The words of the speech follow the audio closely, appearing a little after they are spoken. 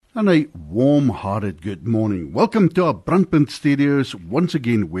And a warm-hearted good morning. Welcome to our Brandpunt Studios once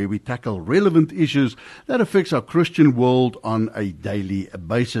again, where we tackle relevant issues that affects our Christian world on a daily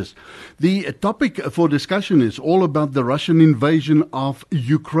basis. The topic for discussion is all about the Russian invasion of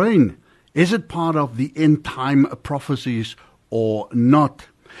Ukraine. Is it part of the end-time prophecies or not?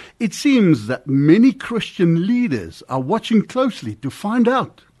 It seems that many Christian leaders are watching closely to find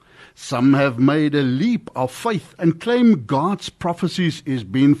out. Some have made a leap of faith and claim God's prophecies is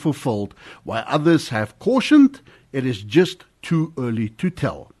being fulfilled, while others have cautioned it is just too early to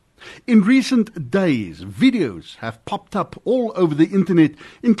tell. In recent days, videos have popped up all over the internet,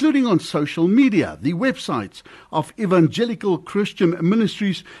 including on social media, the websites of evangelical Christian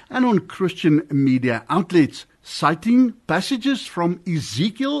ministries, and on Christian media outlets, citing passages from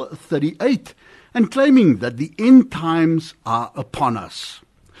Ezekiel 38 and claiming that the end times are upon us.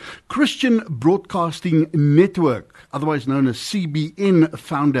 Christian Broadcasting Network, otherwise known as CBN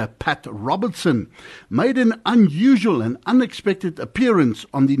founder Pat Robertson, made an unusual and unexpected appearance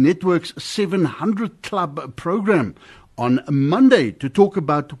on the network's 700 Club program on Monday to talk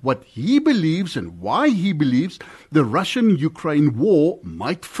about what he believes and why he believes the Russian-Ukraine war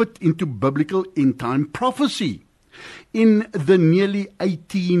might fit into biblical end-time prophecy. In the nearly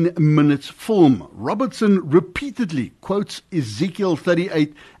 18 minutes film, Robertson repeatedly quotes Ezekiel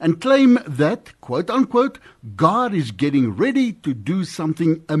 38 and claims that, quote-unquote, God is getting ready to do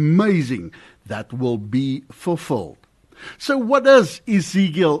something amazing that will be fulfilled. So what does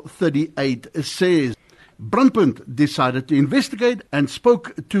Ezekiel 38 say? Brandpunt decided to investigate and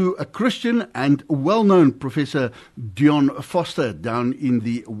spoke to a Christian and well-known Professor Dion Foster down in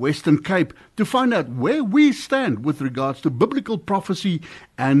the Western Cape to find out where we stand with regards to biblical prophecy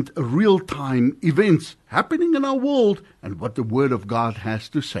and real-time events happening in our world and what the Word of God has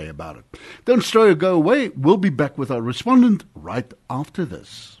to say about it. Don't stray or go away. We'll be back with our respondent right after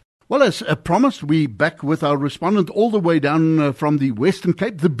this. Well, as promised, we're back with our respondent all the way down from the Western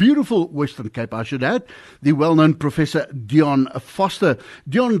Cape, the beautiful Western Cape, I should add, the well-known Professor Dion Foster.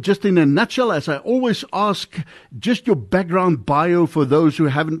 Dion, just in a nutshell, as I always ask, just your background bio for those who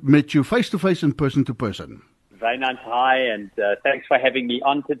haven't met you face-to-face and person-to-person. Wynand, hi, and thanks for having me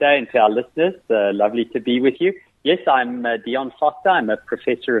on today, and to our listeners, lovely to be with you. Yes, I'm Dion Foster. I'm a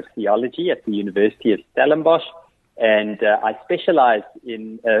professor of theology at the University of Stellenbosch. And I specialize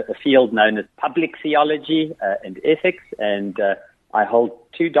in a field known as public theology and ethics, and I hold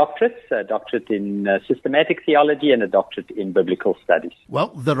two doctorates, a doctorate in systematic theology and a doctorate in biblical studies. Well,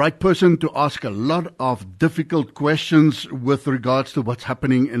 the right person to ask a lot of difficult questions with regards to what's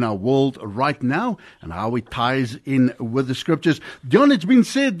happening in our world right now and how it ties in with the scriptures. Dion, it's been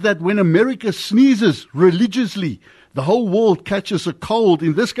said that when America sneezes religiously, the whole world catches a cold.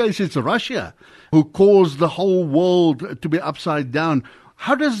 In this case, it's Russia who caused the whole world to be upside down.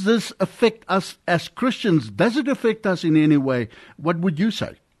 How does this affect us as Christians? Does it affect us in any way? What would you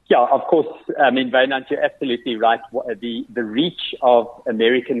say? Yeah, of course. I mean, Wynand, you're absolutely right. The reach of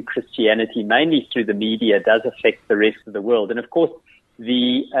American Christianity, mainly through the media, does affect the rest of the world. And of course,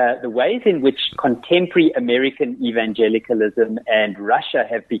 the ways in which contemporary American evangelicalism and Russia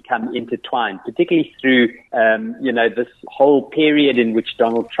have become intertwined, particularly through, this whole period in which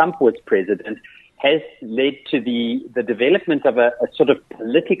Donald Trump was president, has led to the development of a sort of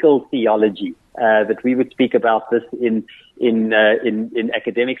political theology that we would speak about this in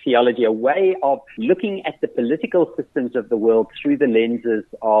academic theology, a way of looking at the political systems of the world through the lenses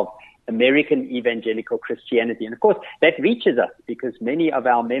of American evangelical Christianity. And of course, that reaches us because many of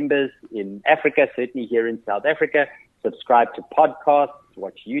our members in Africa, certainly here in South Africa, subscribe to podcasts,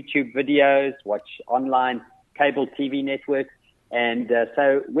 watch YouTube videos, watch online cable TV networks. And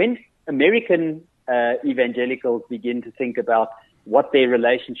so when American evangelicals begin to think about what their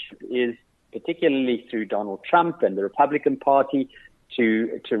relationship is, particularly through Donald Trump and the Republican Party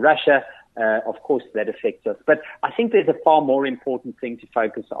to Russia, of course, that affects us. But I think there's a far more important thing to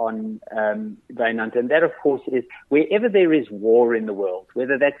focus on, Wynand, and that, of course, is wherever there is war in the world,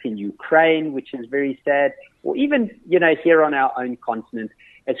 whether that's in Ukraine, which is very sad, or even, here on our own continent,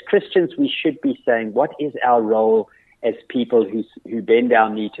 as Christians, we should be saying, what is our role as people who bend our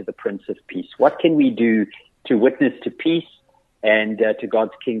knee to the Prince of Peace? What can we do to witness to peace and to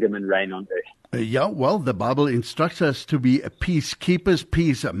God's kingdom and reign on earth? Yeah, well, the Bible instructs us to be peacekeepers,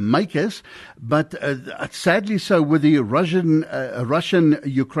 peacemakers, but sadly so with the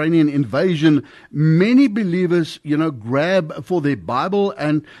Russian-Ukrainian invasion, many believers, grab for their Bible,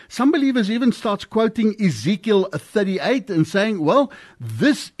 and some believers even starts quoting Ezekiel 38 and saying, well,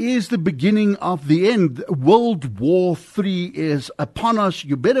 this is the beginning of the end. World War III is upon us.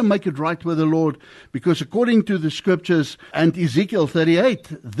 You better make it right with the Lord, because according to the scriptures and Ezekiel 38,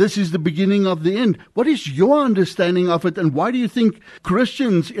 this is the beginning of the end. What is your understanding of it, and why do you think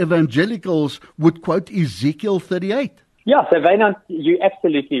Christians, evangelicals, would quote Ezekiel 38? Yeah, so Wynand, you're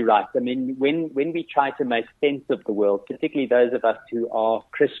absolutely right. I mean, when we try to make sense of the world, particularly those of us who are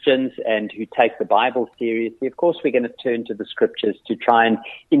Christians and who take the Bible seriously, of course we're going to turn to the scriptures to try and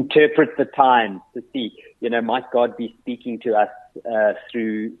interpret the times, to see, might God be speaking to us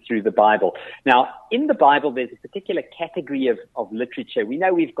through the Bible. Now, in the Bible, there's a particular category of literature. We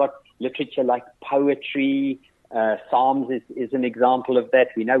know we've got literature like poetry. Psalms is an example of that.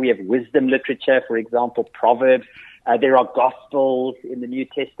 We know we have wisdom literature, for example, Proverbs. There are Gospels in the New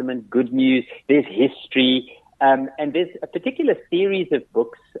Testament, good news. There's history. And there's a particular series of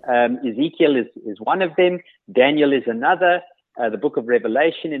books. Ezekiel is one of them. Daniel is another. The book of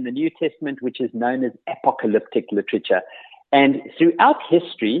Revelation in the New Testament, which is known as apocalyptic literature. And throughout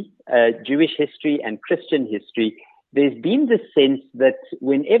history, Jewish history and Christian history, there's been this sense that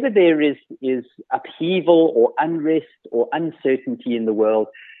whenever there is upheaval or unrest or uncertainty in the world,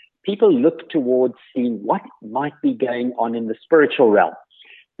 people look towards seeing what might be going on in the spiritual realm.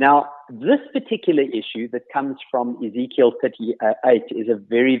 Now, this particular issue that comes from Ezekiel 38 is a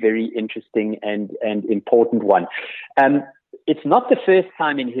very, very interesting and important one. It's not the first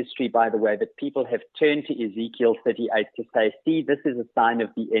time in history, by the way, that people have turned to Ezekiel 38 to say, see, this is a sign of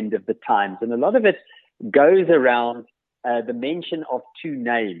the end of the times. And a lot of it goes around the mention of two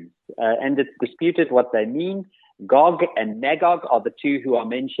names, and it's disputed what they mean. Gog and Magog are the two who are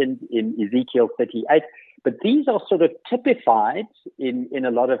mentioned in Ezekiel 38, but these are sort of typified in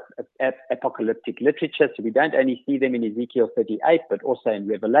a lot of apocalyptic literature. So we don't only see them in Ezekiel 38, but also in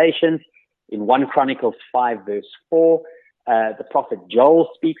Revelations, in 1 Chronicles 5 verse 4. The prophet Joel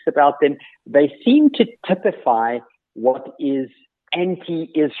speaks about them. They seem to typify what is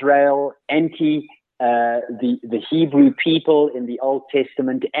anti-Israel, the Hebrew people in the Old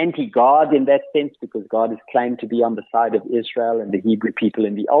Testament, anti-God in that sense, because God is claimed to be on the side of Israel and the Hebrew people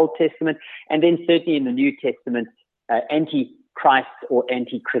in the Old Testament. And then certainly in the New Testament, anti-Christ or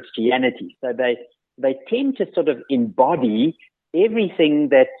anti-Christianity. So they tend to sort of embody everything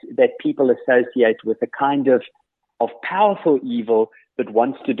that people associate with a kind of powerful evil that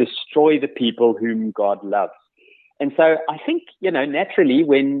wants to destroy the people whom God loves. And so I think, naturally,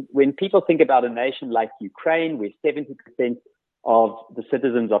 when people think about a nation like Ukraine, where 70% of the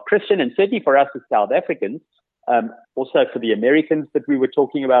citizens are Christian, and certainly for us as South Africans, also for the Americans that we were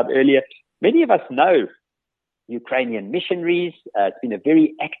talking about earlier, many of us know Ukrainian missionaries. It's been a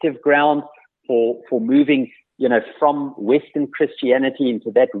very active ground for moving, from Western Christianity into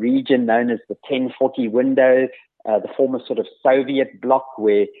that region known as the 1040 window, the former sort of Soviet bloc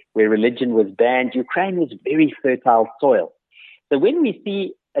where religion was banned. Ukraine was very fertile soil. So when we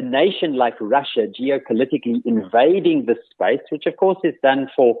see a nation like Russia geopolitically invading this space, which of course is done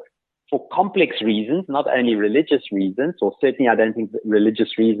for complex reasons, not only religious reasons, or certainly I don't think that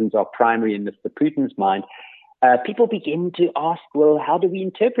religious reasons are primary in Mr. Putin's mind, people begin to ask, well, how do we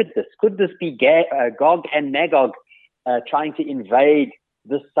interpret this? Could this be Gog and Magog trying to invade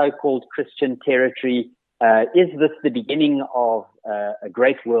this so-called Christian territory? Is this the beginning of a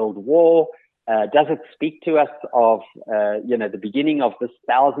great world war? Does it speak to us of, the beginning of this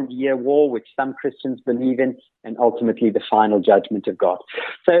 1,000-year war, which some Christians believe in, and ultimately the final judgment of God?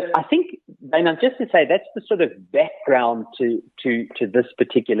 So I think, Dana, just to say that's the sort of background to this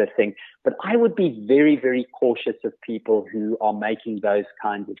particular thing. But I would be very, very cautious of people who are making those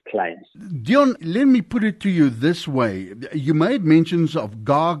kinds of claims. Dion, let me put it to you this way. You made mentions of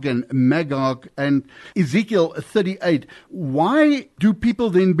Gog and Magog and Ezekiel 38. Why do people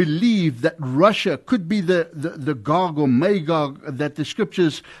then believe that Russia could be the Gog or Magog that the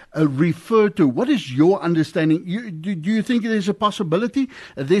scriptures refer to? What is your understanding? Do you think there's a possibility?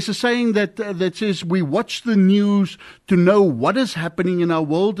 There's a saying that says we watch the news to know what is happening in our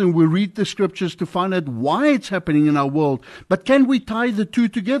world, and we read the scriptures to find out why it's happening in our world. But can we tie the two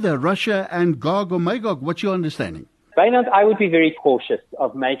together, Russia and Gog or Magog? What's your understanding? Reinhard, I would be very cautious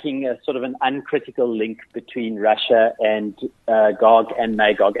of making a sort of an uncritical link between Russia and Gog and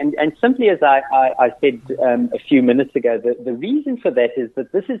Magog. And simply as I said a few minutes ago, the reason for that is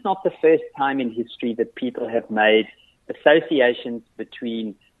that this is not the first time in history that people have made associations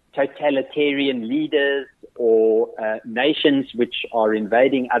between totalitarian leaders or nations which are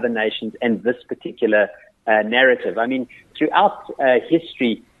invading other nations and this particular narrative. I mean, throughout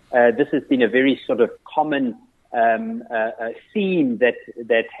history, this has been a very sort of common theme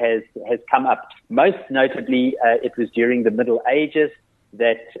that has come up. Most notably, it was during the Middle Ages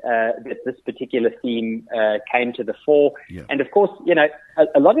that this particular theme came to the fore. Yeah. And of course,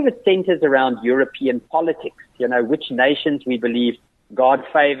 a lot of it centers around European politics. Which nations we believe God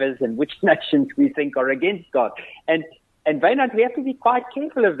favors and which nations we think are against God. And Wynand, we have to be quite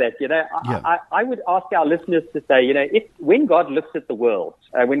careful of that. I would ask our listeners to say, when God looks at the world,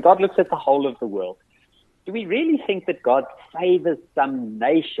 when God looks at the whole of the world, do we really think that God favors some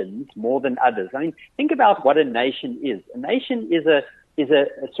nations more than others? I mean, think about what a nation is. A nation is a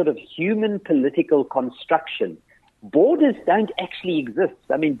sort of human political construction. Borders don't actually exist.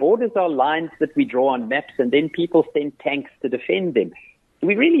 I mean, borders are lines that we draw on maps and then people send tanks to defend them. Do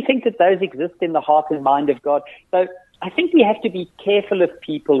we really think that those exist in the heart and mind of God? So I think we have to be careful of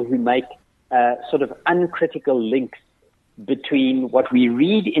people who make sort of uncritical links between what we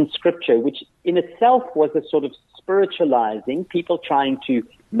read in Scripture, which in itself was a sort of spiritualizing, people trying to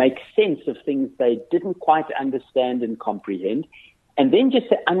make sense of things they didn't quite understand and comprehend, and then just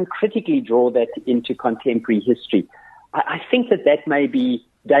to uncritically draw that into contemporary history. I think that may be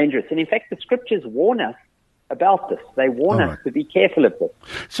dangerous. And in fact, the Scriptures warn us about this. They warn us to be careful of this.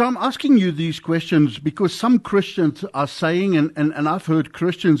 So I'm asking you these questions because some Christians are saying, and I've heard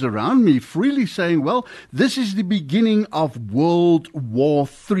Christians around me freely saying, well, this is the beginning of World War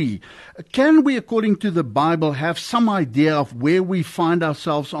III. Can we, according to the Bible, have some idea of where we find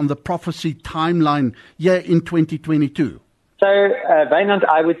ourselves on the prophecy timeline here in 2022? So, Wynand,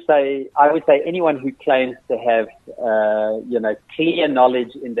 I would say anyone who claims to have, clear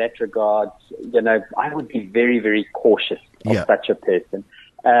knowledge in that regard, I would be very, very cautious of such a person.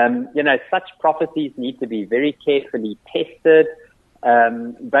 Such prophecies need to be very carefully tested.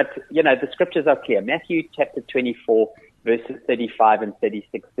 But the Scriptures are clear. Matthew chapter 24, verses 35 and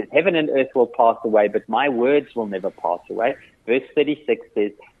 36 says, heaven and earth will pass away, but my words will never pass away. Verse 36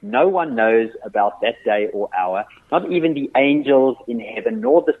 says, no one knows about that day or hour, not even the angels in heaven,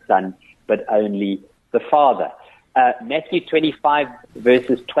 nor the Son, but only the Father. Matthew 25,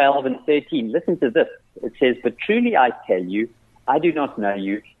 verses 12 and 13. Listen to this. It says, but truly I tell you, I do not know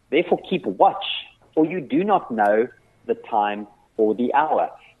you. Therefore keep watch, for you do not know the time or the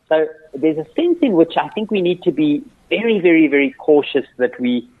hour. So there's a sense in which I think we need to be very, very, very cautious that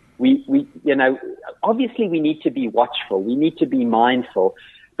we obviously we need to be watchful. We need to be mindful.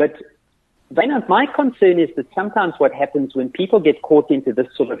 But Wynand, my concern is that sometimes what happens when people get caught into this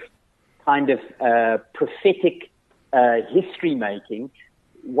sort of kind of prophetic history making,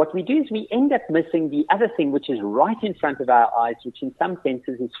 what we do is we end up missing the other thing which is right in front of our eyes, which in some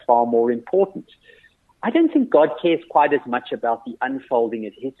senses is far more important. I don't think God cares quite as much about the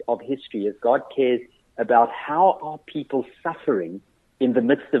unfolding of history as God cares about how are people suffering in the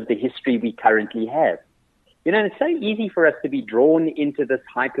midst of the history we currently have. It's so easy for us to be drawn into this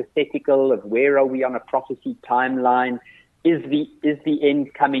hypothetical of where are we on a prophecy timeline? Is the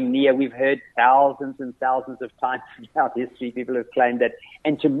end coming near? We've heard thousands and thousands of times throughout history, people have claimed that,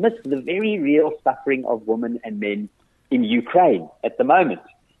 and to miss the very real suffering of women and men in Ukraine at the moment.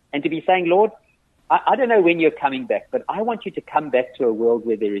 And to be saying, Lord, I don't know when you're coming back, but I want you to come back to a world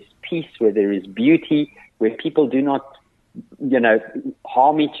where there is peace, where there is beauty, where people do not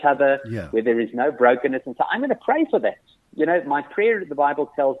harm each other, where there is no brokenness. And so I'm going to pray for that. My prayer, the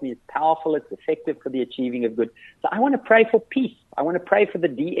Bible tells me, is powerful, it's effective for the achieving of good. So I want to pray for peace. I want to pray for the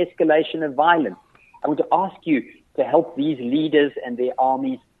de-escalation of violence. I want to ask you to help these leaders and their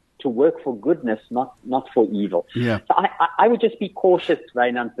armies to work for goodness, not for evil. Yeah. So I would just be cautious,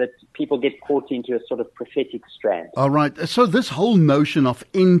 Wynand, that people get caught into a sort of prophetic strand. All right. So this whole notion of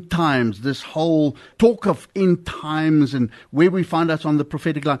end times, this whole talk of end times and where we find us on the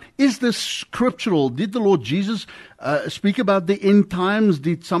prophetic line, is this scriptural? Did the Lord Jesus speak about the end times?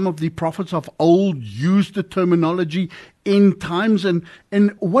 Did some of the prophets of old use the terminology end times? And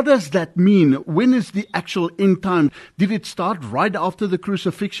what does that mean? When is the actual end time? Did it start right after the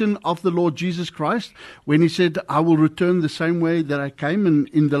crucifixion of the Lord Jesus Christ, when he said, I will return the same way that I came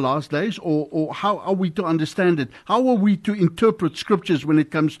in the last days? Or how are we to understand it? How are we to interpret scriptures when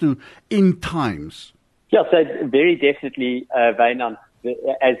it comes to end times? Yeah, so very definitely, Wynand,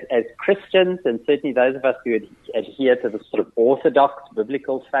 as Christians, and certainly those of us who adhere to the sort of orthodox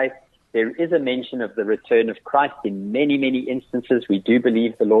biblical faith, there is a mention of the return of Christ in many, many instances. We do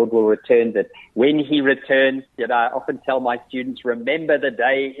believe the Lord will return, that when he returns, I often tell my students, remember the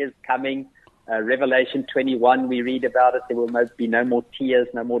day is coming Revelation 21, we read about it. There will be no more tears,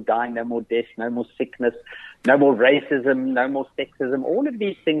 no more dying, no more death, no more sickness, no more racism, no more sexism. All of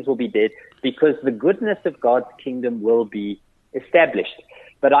these things will be dead because the goodness of God's kingdom will be established.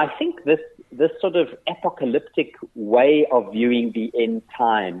 But I think this sort of apocalyptic way of viewing the end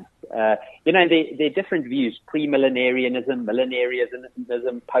times, there are different views: pre-millenarianism,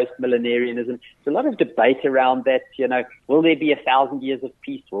 millenarianism, post-millenarianism. There's a lot of debate around that. Will there be 1,000 years of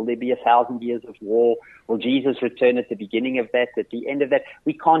peace? Will there be 1,000 years of war? Will Jesus return at the beginning of that, at the end of that?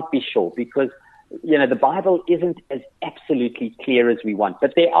 We can't be sure because, the Bible isn't as absolutely clear as we want.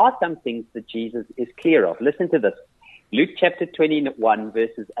 But there are some things that Jesus is clear of. Listen to this. Luke chapter 21,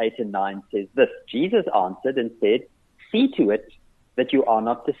 verses 8 and 9 says this: Jesus answered and said, "See to it that you are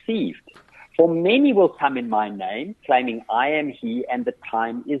not deceived. For many will come in my name, claiming I am he, and the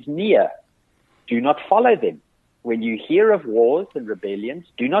time is near. Do not follow them. When you hear of wars and rebellions,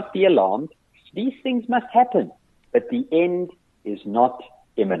 do not be alarmed. These things must happen, but the end is not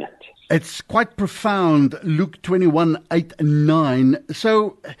imminent." It's quite profound, Luke 21, 8 and 9.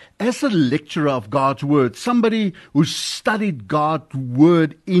 So, as a lecturer of God's Word, somebody who studied God's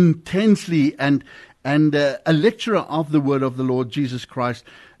Word intensely and a lecturer of the Word of the Lord Jesus Christ,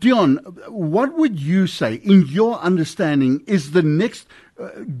 Dion, what would you say, in your understanding, is the next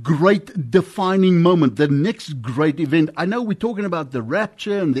great defining moment, the next great event? I know we're talking about the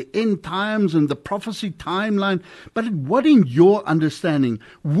rapture and the end times and the prophecy timeline, but what in your understanding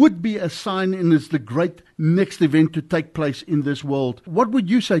would be a sign and is the great next event to take place in this world? What would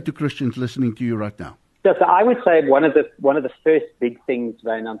you say to Christians listening to you right now? So I would say one of the first big things,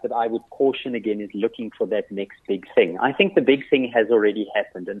 Wynand, that I would caution again is looking for that next big thing. I think the big thing has already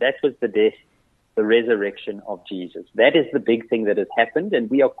happened, and that was the death, the resurrection of Jesus. That is the big thing that has happened, and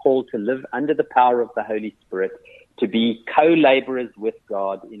we are called to live under the power of the Holy Spirit, to be co-laborers with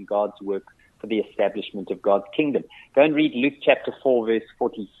God in God's work for the establishment of God's kingdom. Go and read Luke chapter 4, verse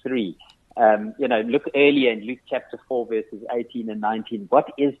 43. Look earlier in Luke chapter 4, verses 18 and 19.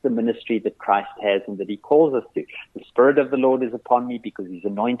 What is the ministry that Christ has and that he calls us to? The Spirit of the Lord is upon me because he's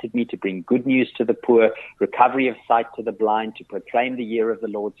anointed me to bring good news to the poor, recovery of sight to the blind, to proclaim the year of the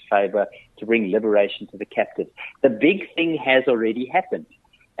Lord's favor, to bring liberation to the captives. The big thing has already happened.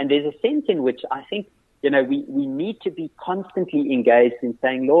 And there's a sense in which I think, we need to be constantly engaged in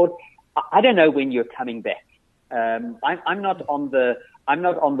saying, Lord, I don't know when you're coming back. I'm not on the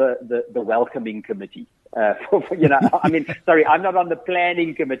welcoming committee. I'm not on the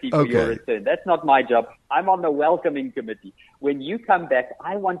planning committee for your return. That's not my job. I'm on the welcoming committee. When you come back,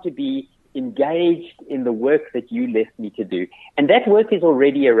 I want to be engaged in the work that you left me to do. And that work is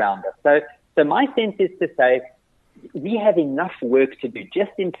already around us. So my sense is to say, we have enough work to do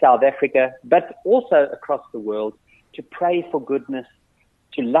just in South Africa, but also across the world, to pray for goodness,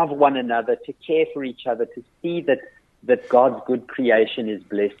 to love one another, to care for each other, to see that God's good creation is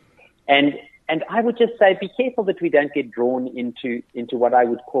blessed. And I would just say, be careful that we don't get drawn into what I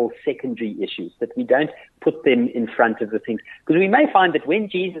would call secondary issues, that we don't put them in front of the things. Because we may find that when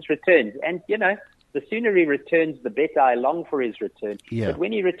Jesus returns, and, the sooner he returns, the better. I long for his return. Yeah. But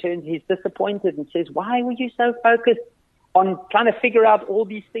when he returns, he's disappointed and says, why were you so focused on trying to figure out all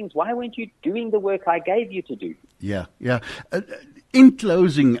these things? Why weren't you doing the work I gave you to do? Yeah. In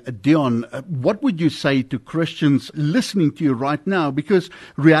closing, Dion, what would you say to Christians listening to you right now? Because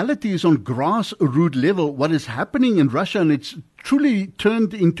reality is on grassroots level. What is happening in Russia, and it's truly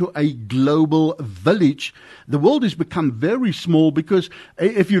turned into a global village. The world has become very small because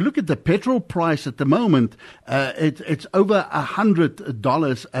if you look at the petrol price at the moment, it's over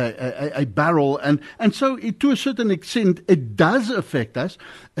 $100 a barrel. And so to a certain extent, it does affect us.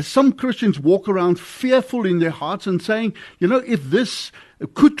 Some Christians walk around fearful in their hearts and saying, if this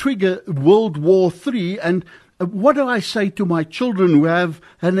could trigger World War III, and what do I say to my children who have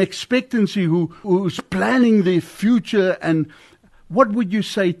an expectancy, who's planning their future? And what would you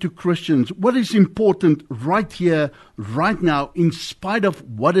say to Christians? What is important right here, right now, in spite of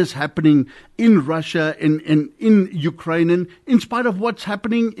what is happening in Russia, in Ukraine, and in spite of what's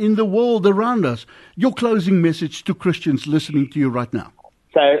happening in the world around us? Your closing message to Christians listening to you right now.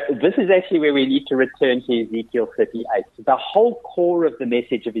 So this is actually where we need to return to Ezekiel 38. The whole core of the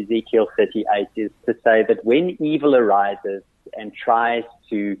message of Ezekiel 38 is to say that when evil arises and tries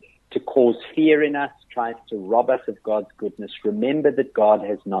to cause fear in us, tries to rob us of God's goodness, remember that God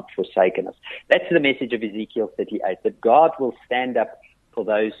has not forsaken us. That's the message of Ezekiel 38, that God will stand up for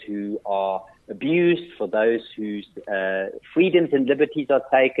those who are abused, for those whose freedoms and liberties are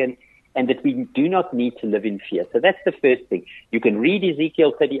taken, and that we do not need to live in fear. So that's the first thing. You can read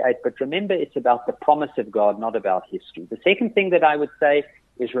Ezekiel 38, but remember it's about the promise of God, not about history. The second thing that I would say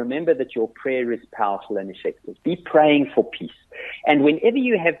is remember that your prayer is powerful and effective. Be praying for peace. And whenever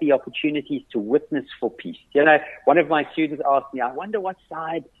you have the opportunities to witness for peace, one of my students asked me, I wonder what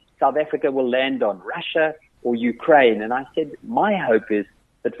side South Africa will land on, Russia or Ukraine. And I said, my hope is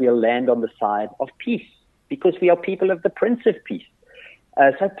that we'll land on the side of peace, because we are people of the Prince of Peace.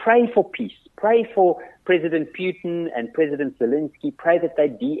 So pray for peace. Pray for President Putin and President Zelensky. Pray that they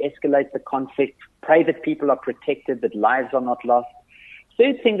de-escalate the conflict. Pray that people are protected, that lives are not lost.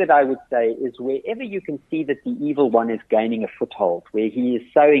 Third thing that I would say is wherever you can see that the evil one is gaining a foothold, where he is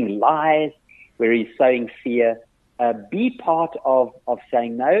sowing lies, where he's sowing fear, be part of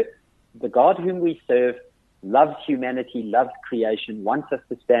saying, no, the God whom we serve loves humanity, loves creation, wants us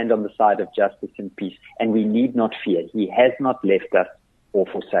to stand on the side of justice and peace, and we need not fear. He has not left us or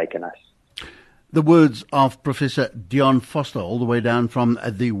forsaken us. The words of Professor Dion Foster, all the way down from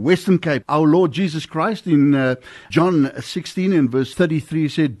the Western Cape. Our Lord Jesus Christ in John 16 and verse 33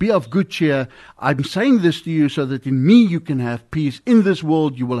 said, "Be of good cheer. I'm saying this to you so that in me you can have peace. In this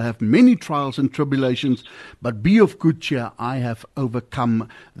world you will have many trials and tribulations, but be of good cheer. I have overcome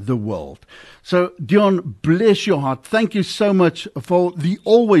the world." So, Dion, bless your heart. Thank you so much for the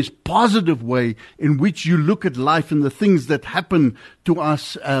always positive way in which you look at life and the things that happen to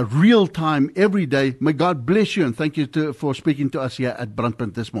us real time every day. May God bless you, and thank you for speaking to us here at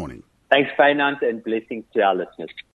Brandpunt this morning. Thanks, Fynand, and blessings to our listeners.